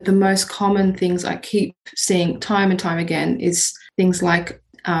The most common things I keep seeing time and time again is things like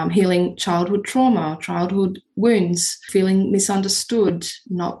healing childhood trauma, childhood wounds, feeling misunderstood,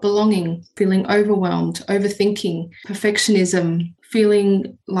 not belonging, feeling overwhelmed, overthinking, perfectionism,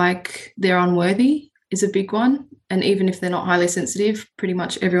 feeling like they're unworthy is a big one. And even if they're not highly sensitive, pretty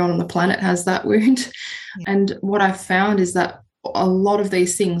much everyone on the planet has that wound. Yeah. And what I've found is that a lot of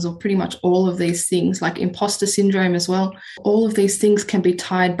these things, or pretty much all of these things, like imposter syndrome as well, all of these things can be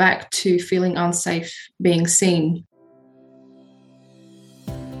tied back to feeling unsafe being seen.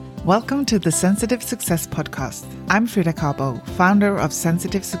 Welcome to the Sensitive Success Podcast. I'm Frida Cabo, founder of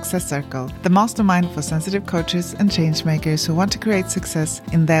Sensitive Success Circle, the mastermind for sensitive coaches and changemakers who want to create success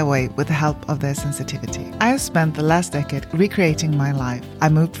in their way with the help of their sensitivity. I have spent the last decade recreating my life. I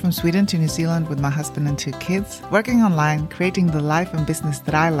moved from Sweden to New Zealand with my husband and 2 kids, working online, creating the life and business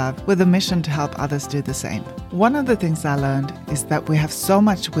that I love with a mission to help others do the same. One of the things I learned is that we have so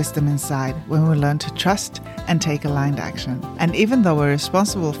much wisdom inside when we learn to trust and take aligned action. And even though we're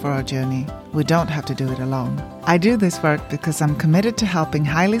responsible for our journey, we don't have to do it alone. I do this work because I'm committed to helping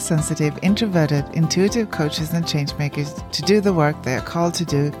highly sensitive, introverted, intuitive coaches and changemakers to do the work they are called to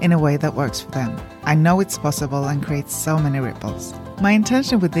do in a way that works for them. I know it's possible and creates so many ripples. My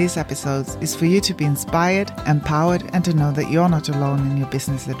intention with these episodes is for you to be inspired, empowered, and to know that you're not alone in your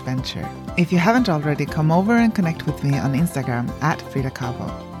business adventure. If you haven't already, come over and connect with me on Instagram at Frida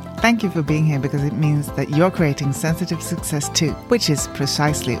Cabo. Thank you for being here because it means that you're creating sensitive success too, which is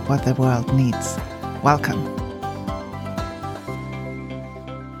precisely what the world needs. Welcome.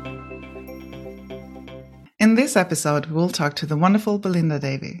 In this episode, we'll talk to the wonderful Belinda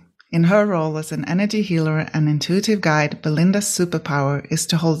Davie. In her role as an energy healer and intuitive guide, Belinda's superpower is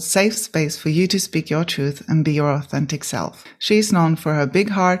to hold safe space for you to speak your truth and be your authentic self. She is known for her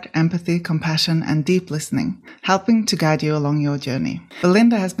big heart, empathy, compassion, and deep listening, helping to guide you along your journey.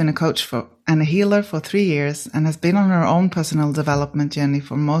 Belinda has been a coach and a healer for 3 years and has been on her own personal development journey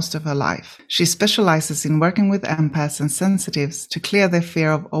for most of her life. She specializes in working with empaths and sensitives to clear their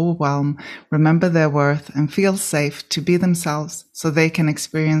fear of overwhelm, remember their worth, and feel safe to be themselves so they can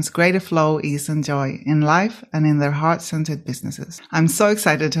experience greater flow, ease, and joy in life and in their heart-centered businesses. I'm so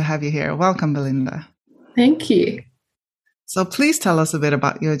excited to have you here. Welcome, Belinda. Thank you. So please tell us a bit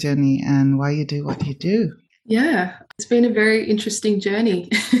about your journey and why you do what you do. Yeah, it's been a very interesting journey.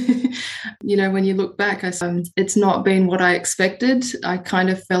 When you look back, it's not been what I expected. I kind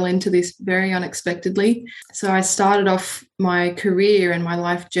of fell into this very unexpectedly. So I started off my career and my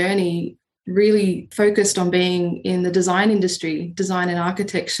life journey really focused on being in the design industry, design and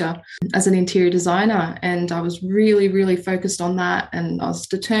architecture as an interior designer. And I was really, really focused on that. And I was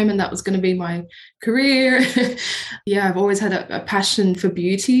determined that was going to be my career. Yeah, I've always had a passion for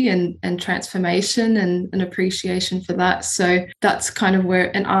beauty and transformation and an appreciation for that. So that's kind of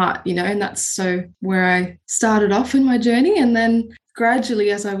where, and art, and that's so where I started off in my journey. And then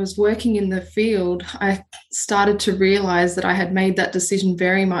gradually, as I was working in the field, I started to realize that I had made that decision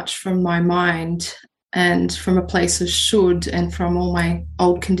very much from my mind and from a place of should and from all my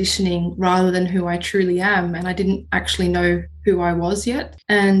old conditioning rather than who I truly am. And I didn't actually know who I was yet.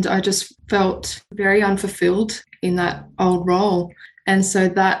 And I just felt very unfulfilled in that old role. And so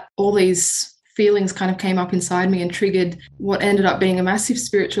that all these feelings kind of came up inside me and triggered what ended up being a massive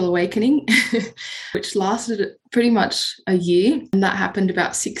spiritual awakening, which lasted pretty much a year. And that happened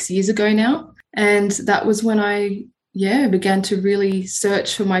about 6 years ago now. And that was when I began to really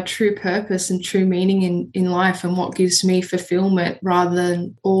search for my true purpose and true meaning in life and what gives me fulfillment rather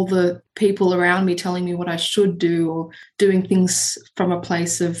than all the people around me telling me what I should do or doing things from a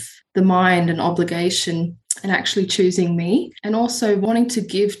place of the mind and obligation, and actually choosing me and also wanting to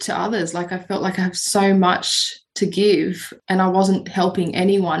give to others. Like I felt like I have so much to give and I wasn't helping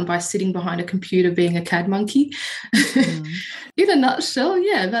anyone by sitting behind a computer being a CAD monkey. In a nutshell,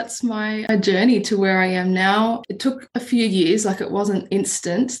 that's my journey to where I am now. It took a few years, like it wasn't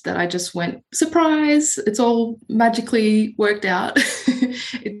instant that I just went, surprise, it's all magically worked out.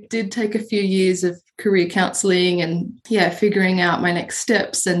 It did take a few years of career counselling and figuring out my next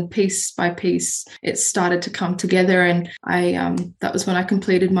steps, and piece by piece it started to come together. And that was when I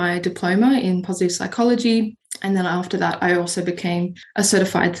completed my diploma in positive psychology. And then after that, I also became a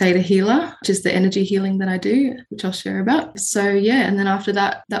certified theta healer, which is the energy healing that I do, which I'll share about. So, and then after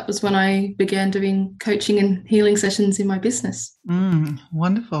that, that was when I began doing coaching and healing sessions in my business.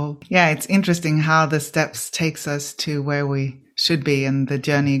 Wonderful. Yeah, it's interesting how the steps takes us to where we should be and the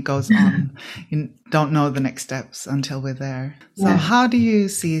journey goes on. You don't know the next steps until we're there. So how do you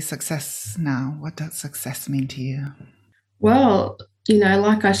see success now? What does success mean to you? Well,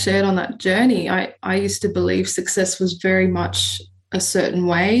 like I shared on that journey, I used to believe success was very much a certain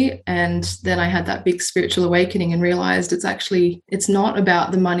way. And then I had that big spiritual awakening and realized it's not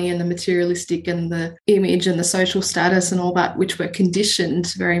about the money and the materialistic and the image and the social status and all that, which we're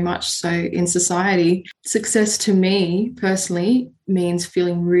conditioned very much so in society. Success to me personally means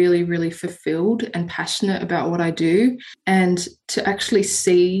feeling really, really fulfilled and passionate about what I do, and to actually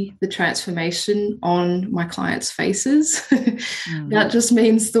see the transformation on my clients' faces. That just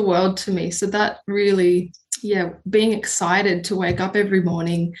means the world to me. So that really, being excited to wake up every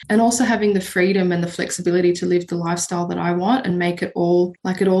morning, and also having the freedom and the flexibility to live the lifestyle that I want and make it all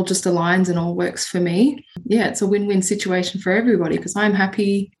just aligns and all works for me. Yeah, it's a win-win situation for everybody because I'm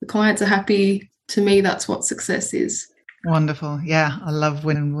happy, the clients are happy. To me, that's what success is. Wonderful. Yeah, I love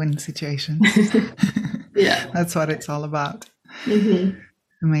win-win situations. Yeah. That's what it's all about. Mm-hmm.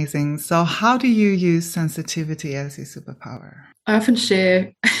 Amazing. So how do you use sensitivity as your superpower? I often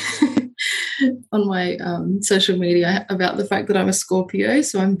share on my social media about the fact that I'm a Scorpio.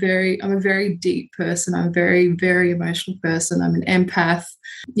 So I'm a very deep person. I'm a very, very emotional person. I'm an empath.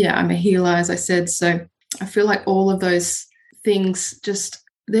 Yeah, I'm a healer, as I said. So I feel like all of those things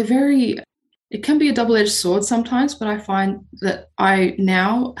it can be a double-edged sword sometimes, but I find that I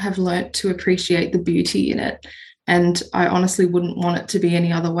now have learnt to appreciate the beauty in it. And I honestly wouldn't want it to be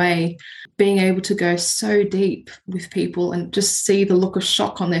any other way. Being able to go so deep with people and just see the look of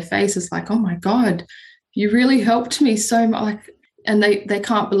shock on their faces, like, oh my God, you really helped me so much. And they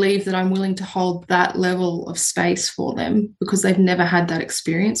can't believe that I'm willing to hold that level of space for them because they've never had that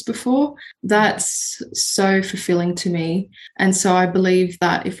experience before. That's so fulfilling to me. And so I believe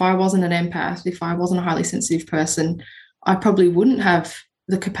that if I wasn't an empath, if I wasn't a highly sensitive person, I probably wouldn't have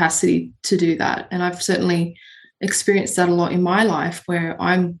the capacity to do that. And I've certainly experienced that a lot in my life, where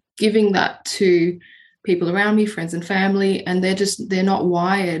I'm giving that to people around me, friends and family, and they're not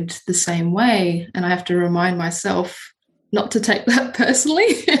wired the same way. And I have to remind myself not to take that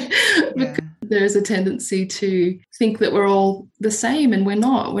personally. Because there is a tendency to think that we're all the same, and we're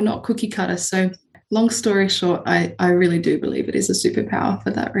not cookie cutter. So long story short, I really do believe it is a superpower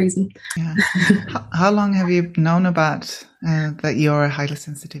for that reason. Yeah. How long have you known about that you're a highly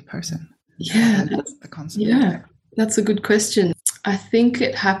sensitive person? Yeah, that's the concept. Yeah, that's a good question. I think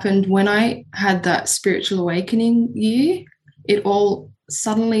it happened when I had that spiritual awakening year. It all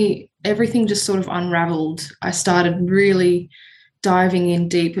suddenly, everything just sort of unraveled. I started really diving in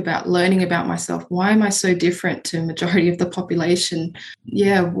deep about learning about myself. Why am I so different to the majority of the population?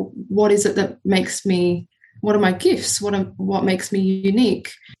 Yeah, what is it that makes me, what are my gifts? What makes me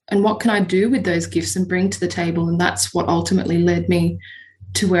unique? And what can I do with those gifts and bring to the table? And that's what ultimately led me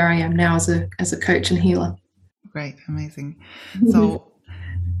to where I am now as a coach and healer. Great, amazing. So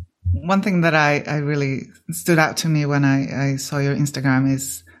one thing that I really stood out to me when I saw your Instagram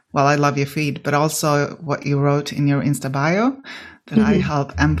is, well, I love your feed, but also what you wrote in your Insta bio, that I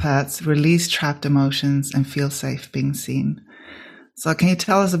help empaths release trapped emotions and feel safe being seen. So can you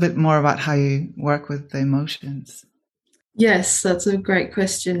tell us a bit more about how you work with the emotions? Yes, that's a great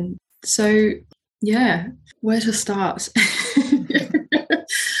question. So, yeah, where to start?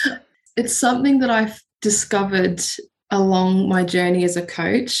 It's something that I've discovered along my journey as a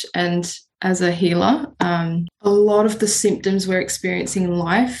coach and as a healer. A lot of the symptoms we're experiencing in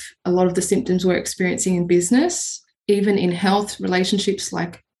life, a lot of the symptoms we're experiencing in business, even in health, relationships,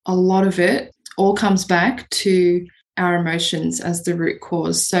 like a lot of it all comes back to our emotions as the root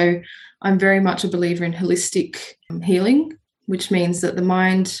cause. So I'm very much a believer in holistic healing, which means that the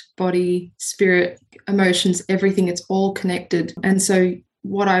mind, body, spirit, emotions, everything, it's all connected. And so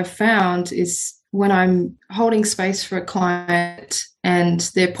what I've found is when I'm holding space for a client and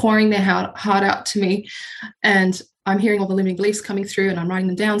they're pouring their heart out to me, and I'm hearing all the limiting beliefs coming through and I'm writing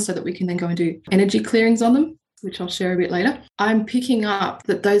them down so that we can then go and do energy clearings on them, which I'll share a bit later, I'm picking up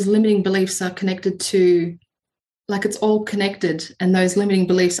that those limiting beliefs are connected to, like, it's all connected, and those limiting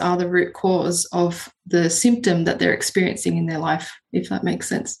beliefs are the root cause of the symptom that they're experiencing in their life, if that makes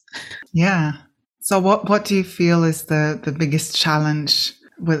sense. Yeah. So what do you feel is the biggest challenge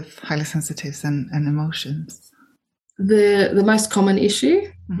with highly sensitives and emotions? The most common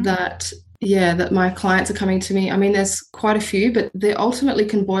issue that my clients are coming to me, I mean, there's quite a few, but they ultimately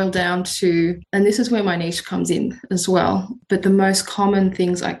can boil down to, and this is where my niche comes in as well, but the most common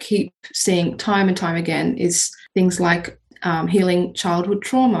things I keep seeing time and time again is things like healing childhood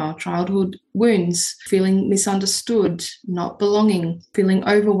trauma, childhood wounds, feeling misunderstood, not belonging, feeling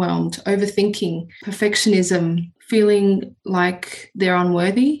overwhelmed, overthinking, perfectionism, feeling like they're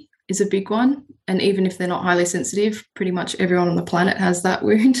unworthy is a big one. And even if they're not highly sensitive, pretty much everyone on the planet has that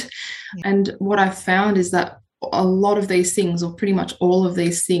wound. Yeah. And what I've found is that a lot of these things, or pretty much all of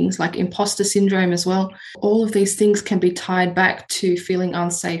these things, like imposter syndrome as well, all of these things can be tied back to feeling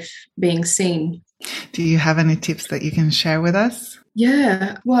unsafe being seen. Do you have any tips that you can share with us?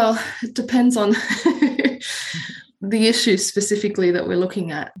 Yeah, well, it depends on the issue specifically that we're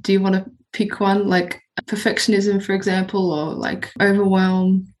looking at. Do you want to pick one, like perfectionism, for example, or like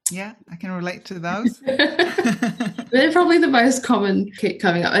overwhelm? Yeah, I can relate to those. They're probably the most common keep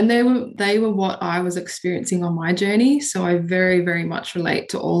coming up. And they were what I was experiencing on my journey. So I very, very much relate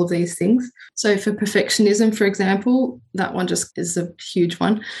to all of these things. So for perfectionism, for example, that one just is a huge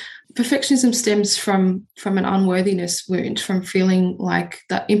one. Perfectionism stems from an unworthiness wound, from feeling like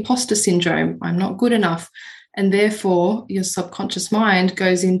that imposter syndrome, I'm not good enough. And therefore, your subconscious mind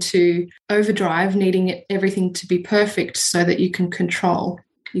goes into overdrive, needing everything to be perfect so that you can control.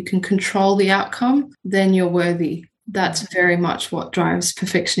 You can control the outcome, then you're worthy. That's very much what drives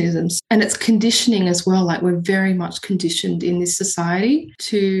perfectionism. And it's conditioning as well. Like, we're very much conditioned in this society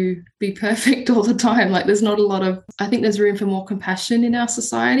to be perfect all the time. Like, there's not a lot of, I think there's room for more compassion in our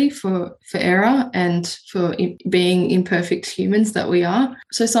society for error and for being imperfect humans that we are.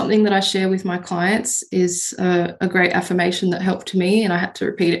 So something that I share with my clients is a great affirmation that helped me, and I had to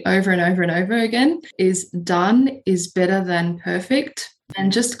repeat it over and over and over again, is done is better than perfect. And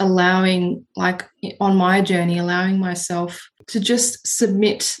just allowing, like on my journey, allowing myself to just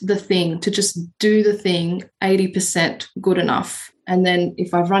submit the thing, to just do the thing 80% good enough. And then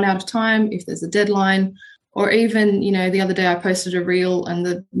if I've run out of time, if there's a deadline, or even, you know, the other day I posted a reel and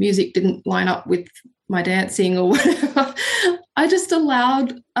the music didn't line up with my dancing or whatever, I just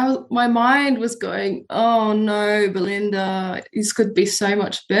allowed, my mind was going, oh no, Belinda, this could be so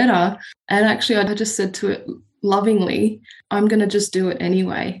much better. And actually I just said to it, lovingly, I'm going to just do it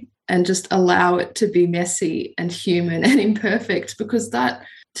anyway and just allow it to be messy and human and imperfect, because that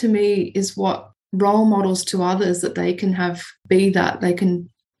to me is what role models to others, that they can have, be that they can,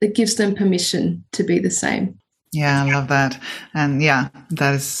 it gives them permission to be the same. Yeah, I love that. And yeah,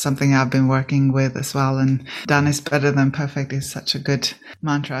 that is something I've been working with as well. And done is better than perfect is such a good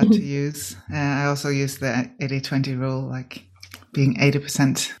mantra to use. I also use the 80-20 rule, like being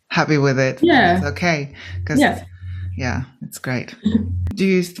 80% happy with it. Yeah. It's okay. Because yeah, it's great. Do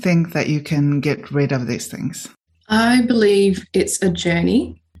you think that you can get rid of these things? I believe it's a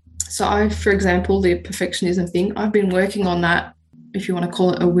journey. So for example, the perfectionism thing, I've been working on that, if you want to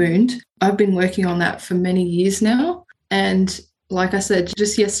call it a wound. I've been working on that for many years now. And like I said,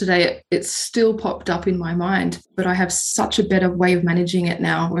 just yesterday, it still popped up in my mind, but I have such a better way of managing it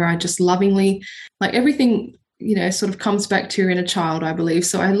now, where I just lovingly, like everything, you know, sort of comes back to your inner child, I believe.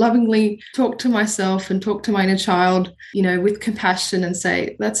 So I lovingly talk to myself and talk to my inner child, you know, with compassion and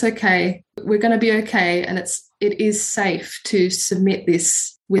say, that's okay. We're going to be okay. And it is safe to submit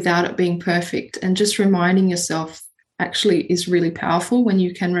this without it being perfect. And just reminding yourself actually is really powerful when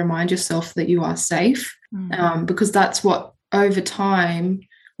you can remind yourself that you are safe, because that's what over time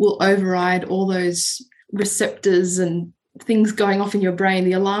will override all those receptors and things going off in your brain,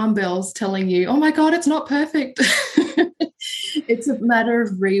 the alarm bells telling you, oh my God, it's not perfect. It's a matter of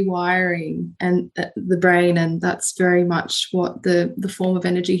rewiring and the brain. And that's very much what the form of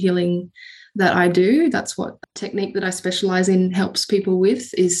energy healing that I do. That's what technique that I specialize in helps people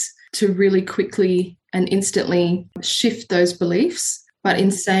with, is to really quickly and instantly shift those beliefs. But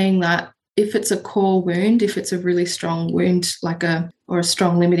in saying that, if it's a core wound, if it's a really strong wound, or a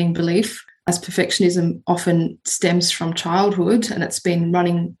strong limiting belief, as perfectionism often stems from childhood and it's been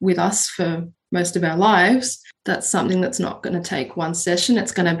running with us for most of our lives, that's something that's not going to take one session.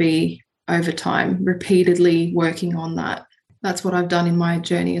 It's going to be over time, repeatedly working on that. That's what I've done in my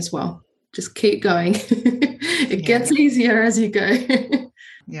journey as well. Just keep going. It gets easier as you go.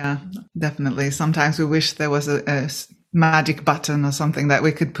 Yeah, definitely. Sometimes we wish there was a magic button or something that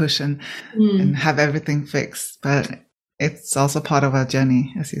we could push and have everything fixed. But it's also part of our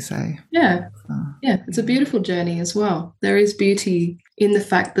journey, as you say. Yeah. Yeah, it's a beautiful journey as well. There is beauty in the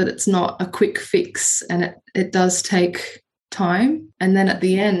fact that it's not a quick fix, and it does take time. And then at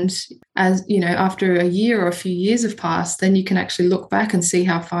the end, as you know, after a year or a few years have passed, then you can actually look back and see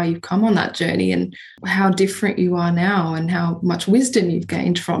how far you've come on that journey and how different you are now and how much wisdom you've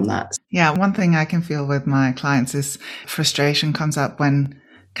gained from that. Yeah, one thing I can feel with my clients is frustration comes up when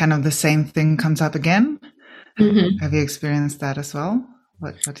kind of the same thing comes up again. Mm-hmm. Have you experienced that as well?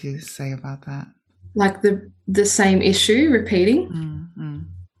 What do you say about that? Like the same issue repeating? Mm-hmm.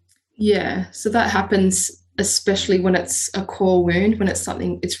 Yeah, so that happens especially when it's a core wound, when it's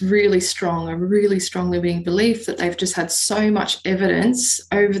something, it's really strong, a really strong limiting belief that they've just had so much evidence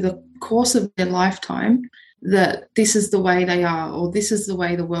over the course of their lifetime that this is the way they are or this is the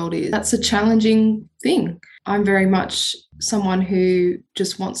way the world is. That's a challenging thing. I'm very much someone who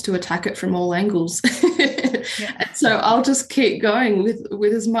just wants to attack it from all angles. Yeah. So I'll just keep going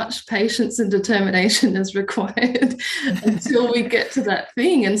with as much patience and determination as required until we get to that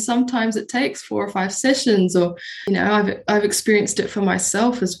thing. And sometimes it takes 4 or 5 sessions, or, you know, I've experienced it for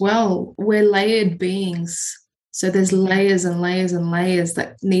myself as well. We're layered beings. So there's layers and layers and layers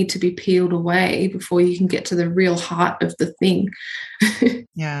that need to be peeled away before you can get to the real heart of the thing.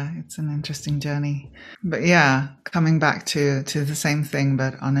 Yeah, it's an interesting journey. But yeah, coming back to the same thing,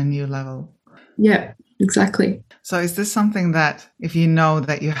 but on a new level. Yeah, exactly. So is this something that if you know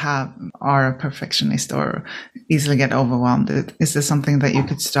that you are a perfectionist or easily get overwhelmed, is this something that you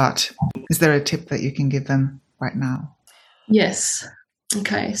could start? Is there a tip that you can give them right now? Yes.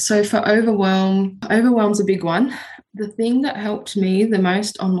 Okay, so for overwhelm's a big one. The thing that helped me the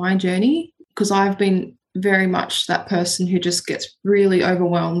most on my journey, because I've been very much that person who just gets really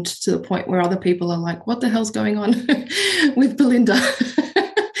overwhelmed to the point where other people are like, what the hell's going on with Belinda?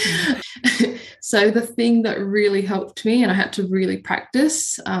 So the thing that really helped me, and I had to really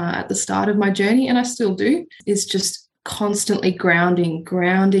practice at the start of my journey, and I still do, is just constantly grounding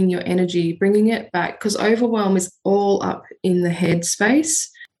your energy, bringing it back, because overwhelm is all up in the head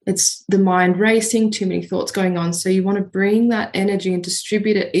space. It's the mind racing, too many thoughts going on. So you want to bring that energy and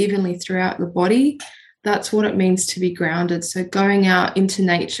distribute it evenly throughout the body. That's what it means to be grounded. So going out into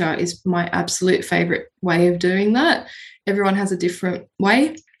nature is my absolute favorite way of doing that. Everyone has a different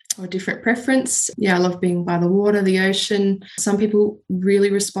way or a different preference. Yeah, I love being by the water, the ocean. Some people really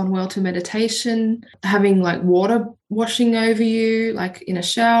respond well to meditation, having like water washing over you, like in a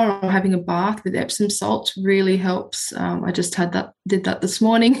shower, or having a bath with Epsom salt really helps. I just did that this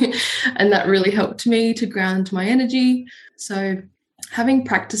morning, and that really helped me to ground my energy. So having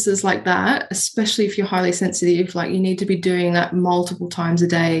practices like that, especially if you're highly sensitive, like you need to be doing that multiple times a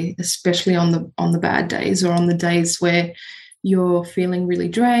day, especially on the bad days or on the days where you're feeling really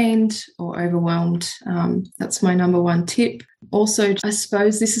drained or overwhelmed. That's my number one tip. Also, I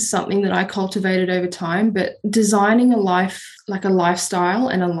suppose this is something that I cultivated over time, but designing a life, like a lifestyle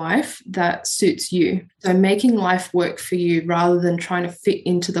and a life that suits you. So making life work for you rather than trying to fit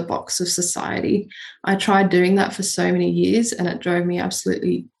into the box of society. I tried doing that for so many years and it drove me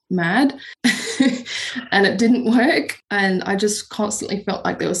absolutely mad and it didn't work. And I just constantly felt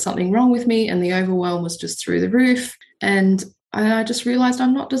like there was something wrong with me and the overwhelm was just through the roof. And I just realized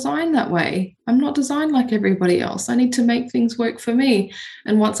I'm not designed that way. I'm not designed like everybody else. I need to make things work for me.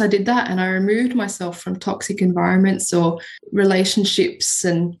 And once I did that and I removed myself from toxic environments or relationships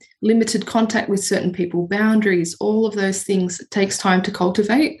and limited contact with certain people, boundaries, all of those things, it takes time to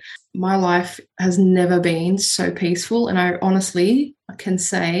cultivate. My life has never been so peaceful. And I honestly can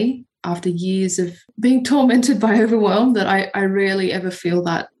say after years of being tormented by overwhelm that I rarely ever feel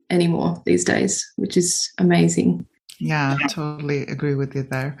that anymore these days, which is amazing. Yeah, totally agree with you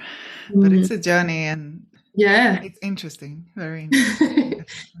there. But it's a journey and it's interesting, very interesting.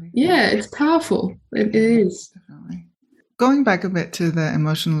 Yeah, it's powerful. It is. Definitely. Going back a bit to the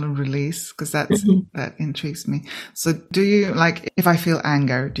emotional release, because that intrigues me. So do you, like, if I feel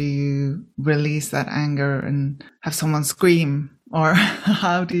anger, do you release that anger and have someone scream, or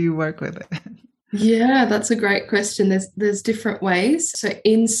how do you work with it? Yeah, that's a great question. There's different ways. So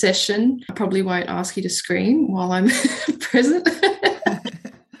in session, I probably won't ask you to scream while I'm present.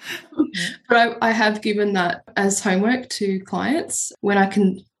 But I have given that as homework to clients when I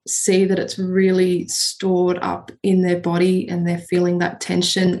can see that it's really stored up in their body and they're feeling that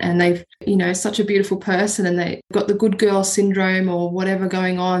tension and they've, such a beautiful person and they've got the good girl syndrome or whatever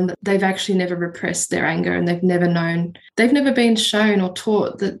going on, that they've actually never repressed their anger and they've never been shown or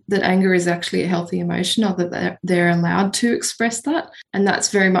taught that anger is actually a healthy emotion or that they're allowed to express that. And that's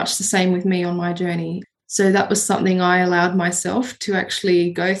very much the same with me on my journey. So that was something I allowed myself to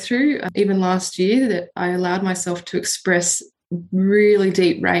actually go through. Even last year, that I allowed myself to express really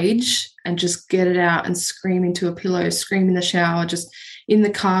deep rage and just get it out and scream into a pillow, scream in the shower, just in the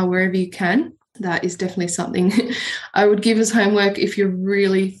car, wherever you can. That is definitely something I would give as homework if you're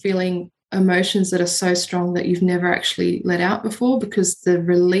really feeling emotions that are so strong that you've never actually let out before, because the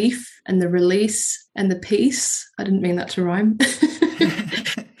relief and the release and the peace, I didn't mean that to rhyme,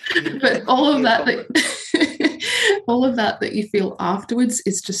 but all of that you feel afterwards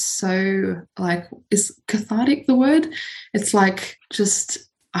is just so, like, is cathartic the word? It's like, just,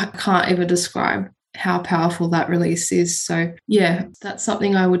 I can't even describe how powerful that release is. So yeah, that's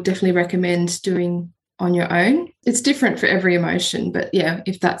something I would definitely recommend doing on your own. It's different for every emotion, but yeah,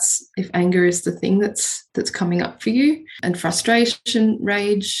 if anger is the thing that's coming up for you, and frustration,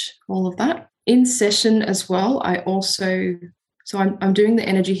 rage, all of that, In session as well, I'm doing the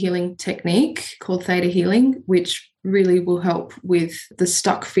energy healing technique called theta healing, which really will help with the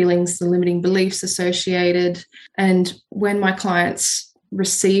stuck feelings, the limiting beliefs associated. And when my clients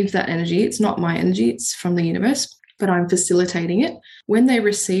receive that energy, it's not my energy, it's from the universe, but I'm facilitating it. When they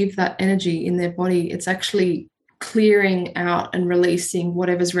receive that energy in their body, it's actually clearing out and releasing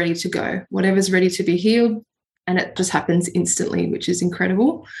whatever's ready to go, whatever's ready to be healed. And it just happens instantly, which is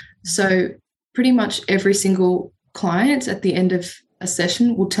incredible. So pretty much every single client at the end of a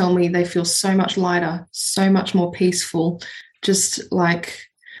session will tell me they feel so much lighter, so much more peaceful, just like,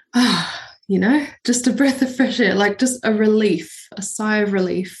 just a breath of fresh air, like just a relief, a sigh of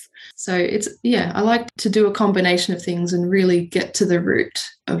relief. So I like to do a combination of things and really get to the root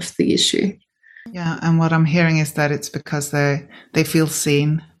of the issue. Yeah, and what I'm hearing is that it's because they feel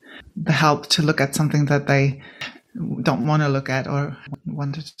seen, the help to look at something that they don't want to look at or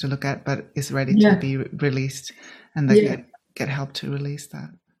wanted to look at, but is ready to be released, and they get help to release that.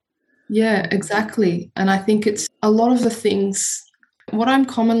 Yeah, exactly. And I think it's a lot of the things, what I'm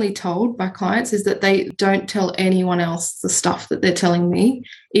commonly told by clients is that they don't tell anyone else the stuff that they're telling me,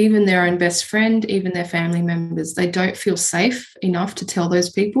 even their own best friend, even their family members. They don't feel safe enough to tell those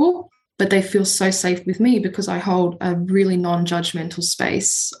people, but they feel so safe with me because I hold a really non-judgmental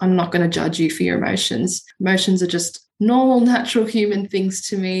space. I'm not going to judge you for your emotions. Emotions are just normal, natural human things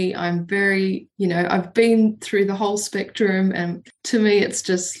to me. I'm very, I've been through the whole spectrum, and to me, it's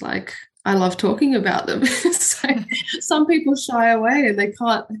just like, I love talking about them. So some people shy away and they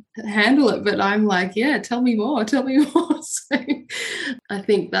can't handle it, but I'm like, yeah, tell me more. So I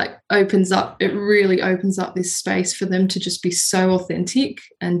think that it really opens up this space for them to just be so authentic,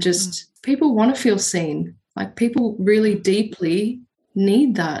 and just people want to feel seen. Like, people really deeply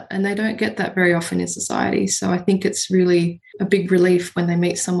need that, and they don't get that very often in society. So I think it's really a big relief when they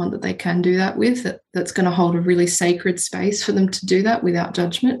meet someone that they can do that with, that's going to hold a really sacred space for them to do that without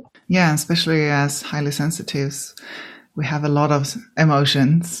judgment. Yeah, especially as highly sensitives, we have a lot of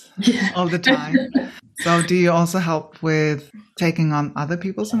emotions all the time. So do you also help with taking on other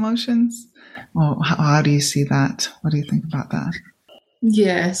people's emotions? Or how do you see that? What do you think about that?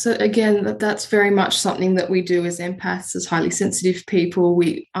 Yeah, so again, that's very much something that we do as empaths, as highly sensitive people.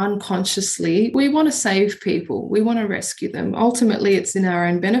 We unconsciously, we want to save people. We want to rescue them. Ultimately, it's in our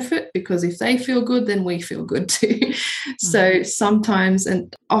own benefit, because if they feel good, then we feel good too. So sometimes,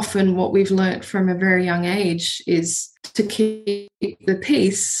 and often, what we've learnt from a very young age is to keep the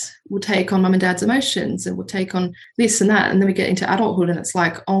peace. We'll take on mum and dad's emotions, and we'll take on this and that. And then we get into adulthood and it's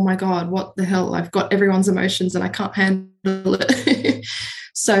like, oh my God, what the hell? I've got everyone's emotions and I can't handle it.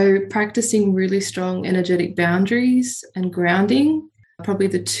 So practicing really strong energetic boundaries and grounding are probably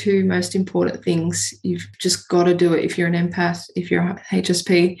the two most important things. You've just got to do it. If you're an empath, if you're a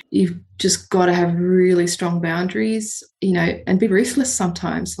HSP, you've just got to have really strong boundaries, and be ruthless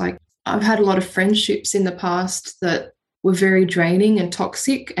sometimes. Like, I've had a lot of friendships in the past that were very draining and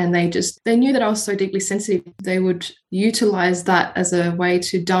toxic, and they knew that I was so deeply sensitive. They would utilize that as a way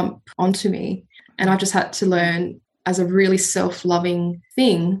to dump onto me. And I've just had to learn, as a really self-loving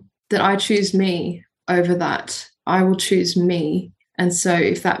thing, that I choose me over that. I will choose me. And so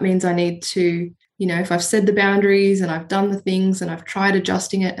if that means I need to, if I've said the boundaries and I've done the things and I've tried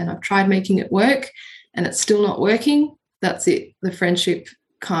adjusting it and I've tried making it work and it's still not working, that's it. The friendship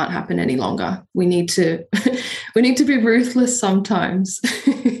can't happen any longer. We need to be ruthless sometimes.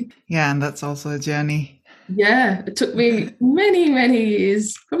 Yeah, and that's also a journey. Yeah, it took me many, many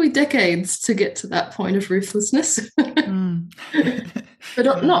years, probably decades, to get to that point of ruthlessness. But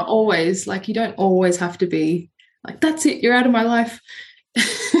not always. Like, you don't always have to be like, that's it, you're out of my life.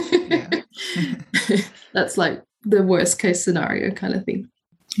 That's like the worst case scenario kind of thing.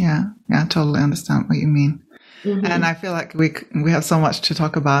 Yeah, I totally understand what you mean. And I feel like we have so much to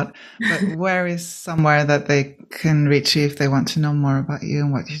talk about, but where is somewhere that they can reach you if they want to know more about you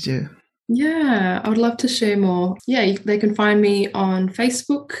and what you do? Yeah, I would love to share more. Yeah, they can find me on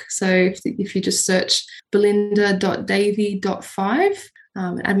Facebook. So if you just search belinda.davie.5,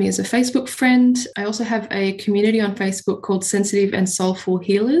 add me as a Facebook friend. I also have a community on Facebook called Sensitive and Soulful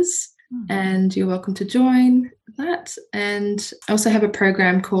Healers, and you're welcome to join that. And I also have a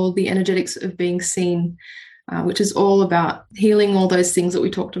program called The Energetics of Being Seen, which is all about healing all those things that we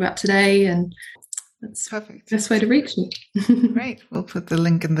talked about today. And that's perfect. Best way to reach me. Great. We'll put the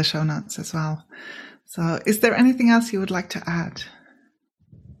link in the show notes as well. So is there anything else you would like to add?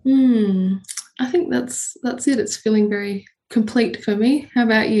 I think that's it. It's feeling very complete for me. How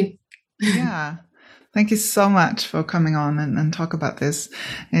about you? Yeah. Thank you so much for coming on and talk about this.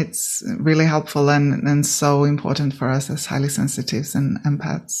 It's really helpful and so important for us as highly sensitives and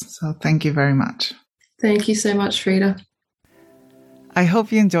empaths. So thank you very much. Thank you so much, Frida. I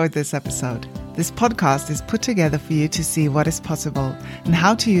hope you enjoyed this episode. This podcast is put together for you to see what is possible and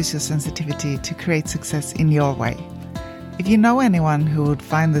how to use your sensitivity to create success in your way. If you know anyone who would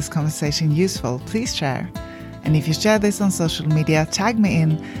find this conversation useful, please share. And if you share this on social media, tag me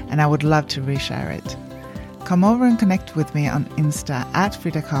in and I would love to reshare it. Come over and connect with me on Insta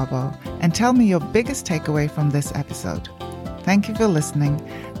 @FridaCarbo and tell me your biggest takeaway from this episode. Thank you for listening,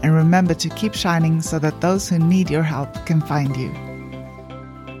 and remember to keep shining so that those who need your help can find you.